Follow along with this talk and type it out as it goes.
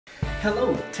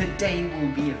Hello, today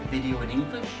will be a video in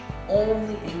English,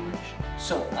 only English,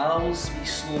 so I will speak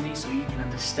slowly so you can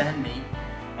understand me,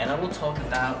 and I will talk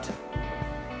about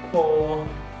 4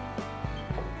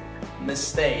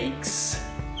 mistakes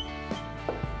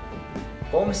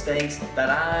that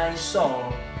I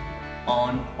saw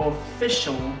on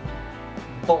official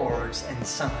boards and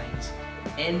signs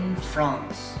in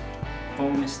France.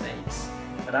 4 mistakes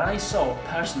that I saw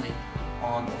personally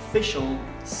on official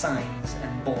signs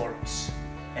and boards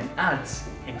and ads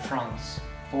in France.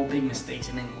 4 big mistakes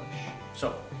in English.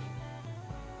 So,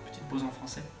 petite pause en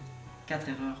français. 4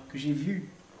 erreurs que j'ai vues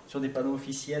sur des panneaux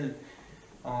officiels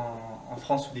en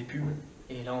France ou des pubs.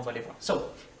 Et là on va les voir. So,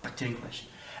 back to English.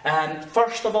 And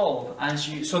first of all,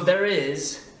 so there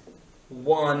is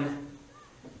 1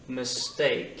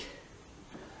 mistake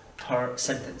per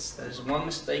sentence. There's 1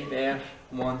 mistake there,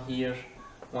 1 here,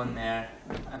 1 there,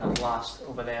 and a last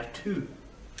over there too.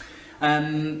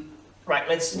 Right,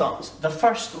 let's start. The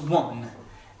first one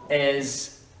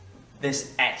is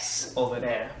this S over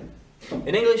there.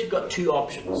 In English, you've got 2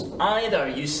 options. Either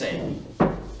you say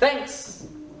thanks,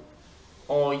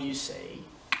 or you say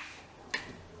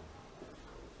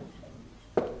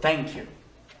thank you.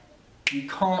 You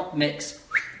can't mix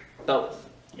both.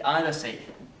 You either say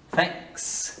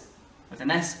thanks with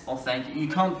an S or thank you. You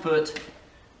can't put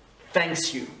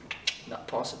thanks you. Not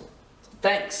possible. So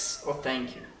thanks or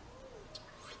thank you.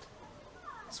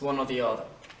 It's one or the other.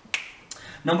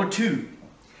 Number 2.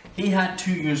 He had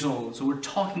 2 years old. So we're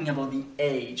talking about the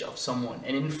age of someone.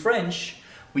 And in French,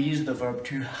 we use the verb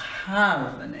to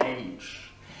have an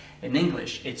age. In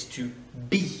English, it's to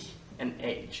be an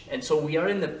age. And so we are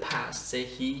in the past. Say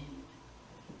he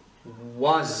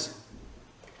was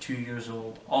 2 years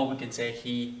old. Or we can say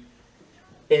he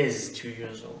is 2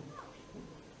 years old.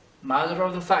 Matter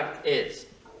of the fact is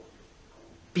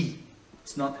be.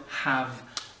 It's not have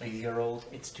a year old,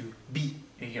 it's to be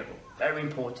a year old. Very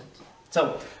important.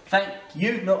 So, thank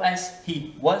you, no S,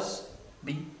 he was,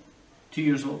 be, 2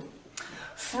 years old.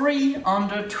 Free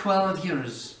under 12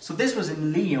 years. So this was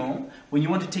in Lyon, when you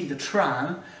want to take the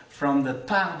tram from the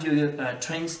Pardieu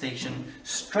train station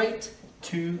straight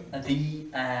to the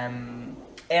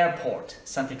airport,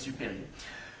 Saint-Exupéry.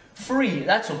 Free,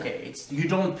 that's okay, you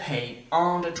don't pay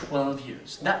under 12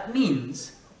 years. That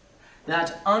means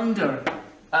that under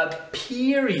a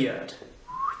period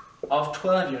of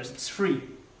 12 years, it's free.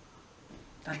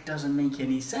 That doesn't make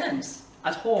any sense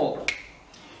at all.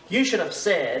 You should have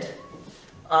said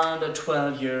under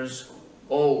 12 years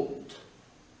old.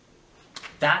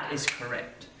 That is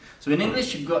correct. So in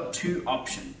English, you've got 2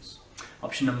 options.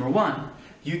 Option number 1,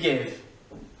 you give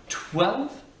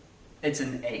 12, it's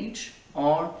an age,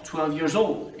 or 12 years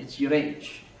old, it's your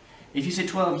age. If you say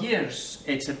 12 years,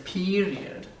 it's a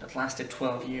period that lasted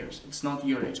 12 years. It's not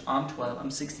your age. I'm 12, I'm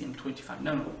 60, I'm 25.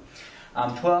 No.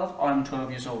 I'm 12 or I'm 12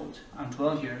 years old. I'm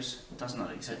 12 years does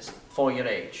not exist for your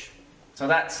age. So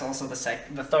that's also the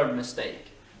 3rd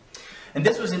mistake. And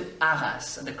this was in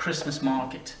Arras, at the Christmas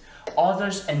market.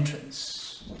 Others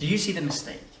entrance. Do you see the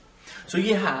mistake? So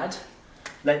you had,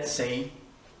 let's say,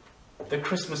 the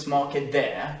Christmas market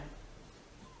there,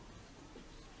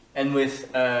 and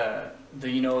with the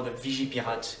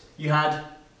Vigipirate, you had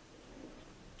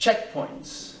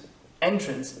checkpoints,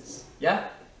 entrances, yeah?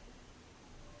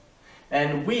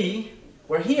 And we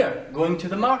were here, going to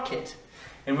the market,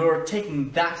 and we were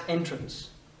taking that entrance.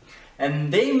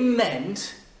 And they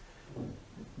meant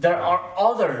there are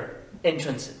other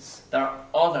entrances. There are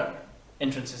other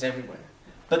entrances everywhere.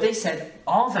 But they said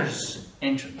others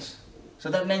entrance. So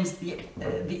that means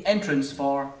the entrance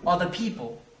for other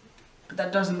people. But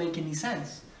that doesn't make any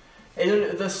sense.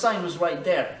 The sign was right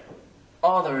there.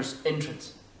 Others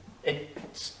entrance. It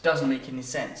doesn't make any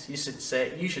sense. You should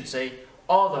say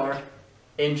other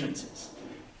entrances.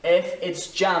 If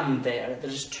it's jammed there,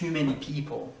 there's too many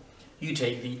people, you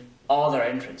take the other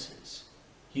entrances.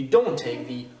 You don't take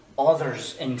the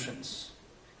others entrance.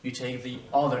 You take the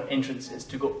other entrances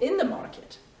to go in the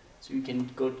market. So you can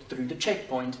go through the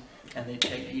checkpoint and they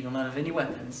check that you don't have any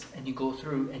weapons, and you go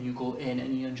through and you go in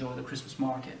and you enjoy the Christmas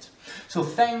market. So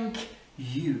thank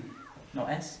you, no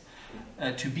S,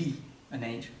 to be an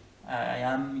age. I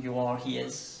am, you are, he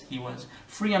is, he was.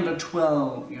 Free under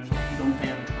 12 years old, you don't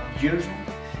pay under 12 years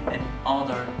old, and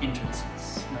other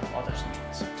entrances, no others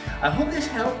entrances. I hope this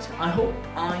helped. I hope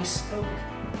I spoke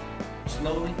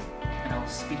slowly, and I'll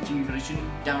speak to you very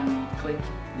soon. Download, click,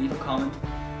 leave a comment,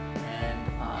 and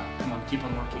come on, keep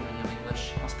on working on your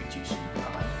English. I'll speak to you soon. Bye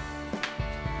bye.